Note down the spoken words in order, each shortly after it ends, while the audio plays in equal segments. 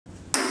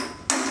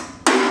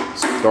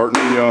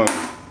Starting them young.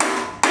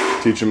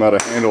 Teach them how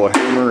to handle a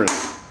hammer and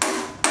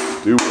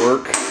do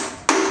work.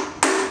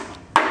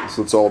 That's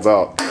what it's all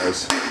about,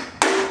 guys.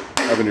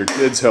 Having your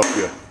kids help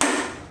you.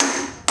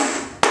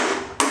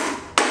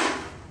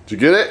 Did you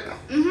get it?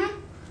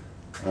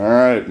 Mm-hmm.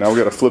 Alright, now we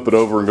got to flip it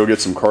over and go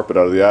get some carpet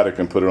out of the attic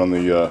and put it on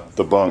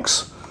the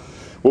bunks.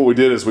 What we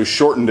did is we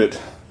shortened it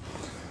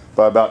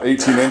by about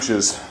 18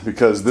 inches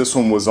because this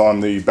one was on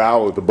the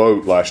bow of the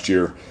boat last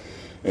year.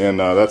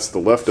 And that's the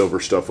leftover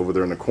stuff over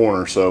there in the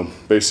corner. So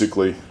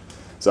basically,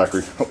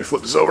 Zachary, help me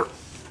flip this over.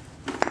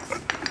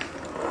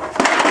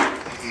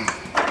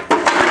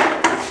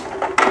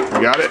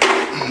 You got it?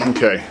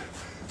 Okay.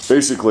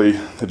 Basically,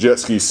 the jet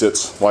ski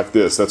sits like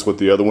this. That's what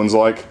the other one's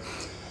like.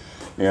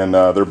 And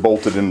they're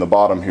bolted in the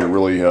bottom here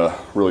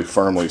really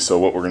firmly. So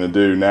what we're going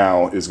to do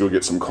now is go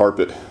get some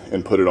carpet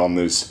and put it on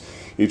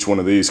each one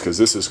of these, because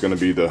this is going to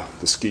be the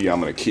ski I'm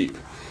going to keep.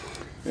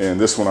 And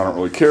this one I don't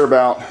really care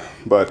about,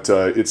 but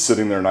it's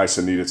sitting there nice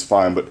and neat. It's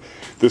fine. But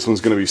this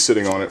one's going to be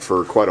sitting on it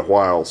for quite a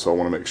while, so I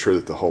want to make sure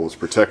that the hull is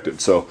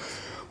protected. So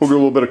we'll do a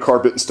little bit of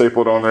carpet and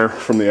staple it on there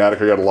from the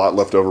attic. I got a lot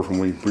left over from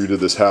when we redid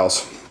this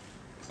house.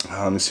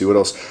 Let me see what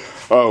else.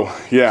 Oh,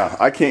 yeah,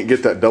 I can't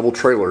get that double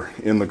trailer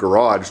in the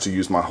garage to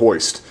use my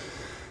hoist.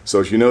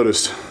 So as you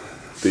noticed,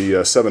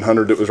 the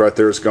 700 that was right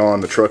there is gone.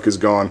 The truck is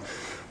gone.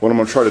 What I'm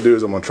going to try to do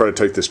is I'm going to try to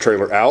take this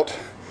trailer out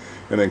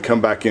and then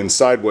come back in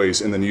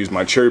sideways and then use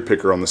my cherry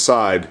picker on the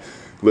side,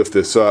 lift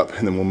this up,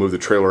 and then we'll move the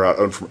trailer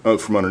out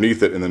from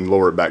underneath it and then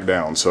lower it back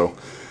down. So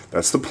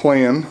that's the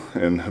plan,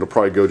 and it'll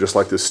probably go just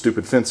like this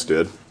stupid fence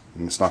did.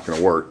 And it's not going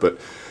to work, but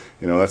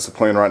you know, that's the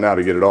plan right now,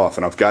 to get it off.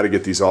 And I've got to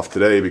get these off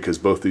today because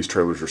both these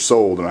trailers are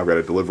sold and I've got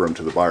to deliver them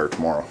to the buyer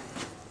tomorrow.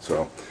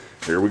 So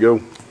here we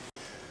go.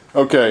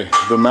 Okay,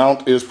 the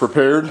mount is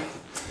prepared.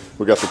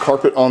 We got the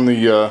carpet on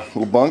the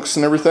little bunks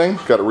and everything.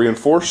 Got it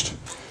reinforced.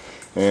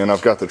 And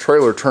I've got the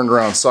trailer turned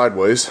around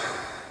sideways.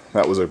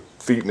 That was a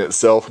feat in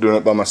itself, doing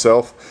it by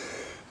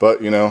myself.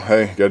 But you know,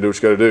 hey, you gotta do what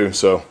you gotta do.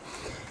 So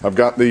I've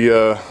got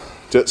the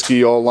jet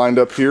ski all lined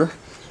up here.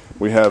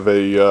 We have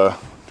a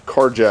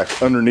car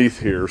jack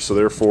underneath here, so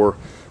therefore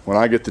when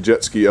I get the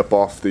jet ski up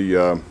off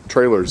the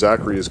trailer,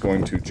 Zachary is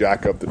going to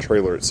jack up the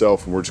trailer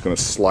itself, and we're just going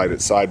to slide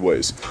it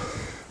sideways,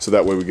 so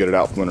that way we get it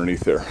out from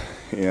underneath there.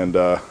 And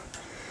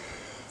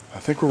I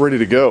think we're ready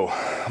to go.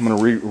 I'm going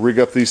to rig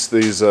up these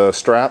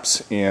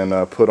straps and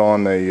put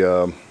on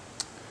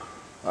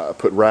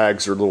put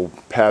rags or little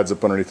pads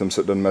up underneath them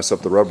so it doesn't mess up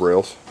the rub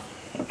rails,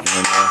 and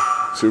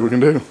see what we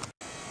can do.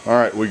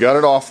 Alright, we got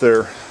it off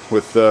there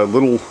with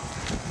little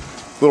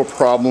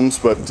problems,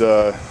 but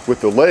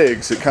with the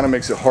legs it kind of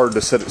makes it hard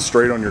to set it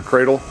straight on your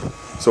cradle.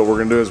 So what we're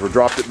going to do is we're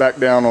dropped it back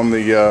down on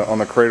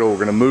the cradle. We're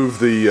going to move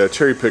the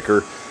cherry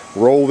picker,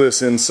 roll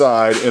this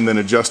inside, and then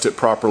adjust it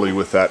properly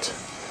with that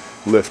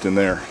lift in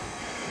there.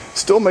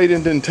 Still made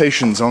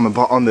indentations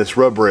on this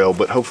rub rail,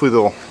 but hopefully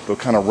they'll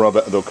kind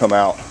of they'll come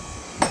out.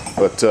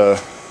 But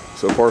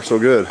so far so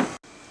good.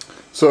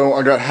 So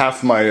I got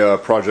half my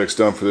projects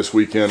done for this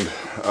weekend.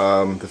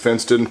 The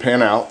fence didn't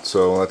pan out,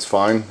 so that's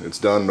fine. It's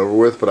done and over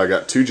with, but I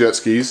got 2 jet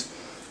skis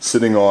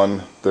sitting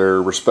on their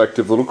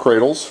respective little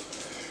cradles.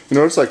 You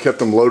notice I kept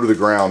them low to the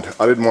ground.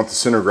 I didn't want the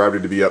center of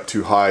gravity to be up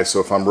too high, so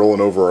if I'm rolling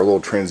over our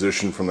little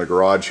transition from the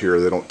garage here,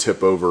 they don't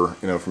tip over,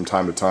 you know, from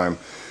time to time.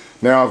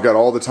 Now I've got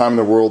all the time in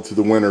the world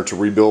through the winter to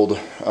rebuild,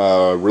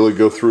 really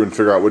go through and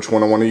figure out which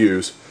one I want to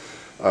use.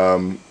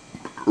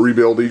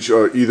 Rebuild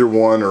either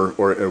one or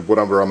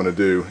whatever I'm going to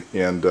do,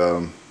 and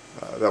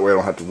that way I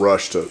don't have to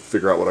rush to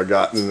figure out what I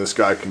got, and then this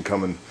guy can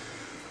come and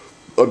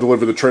I'll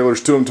deliver the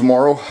trailers to him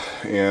tomorrow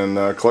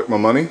and collect my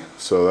money.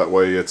 So that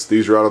way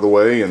these are out of the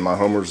way and my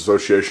homeowners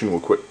association will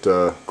quit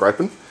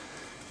griping,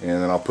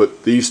 and then I'll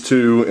put these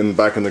 2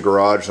 back in the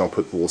garage, and I'll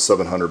put the little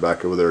 700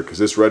 back over there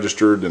because it's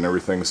registered and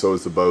everything, so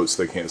is the boat,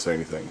 so they can't say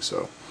anything.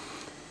 So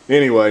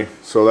anyway,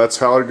 so that's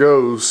how it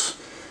goes.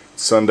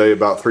 Sunday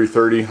about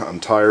 3:30. I'm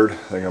tired. I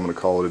think I'm going to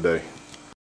call it a day.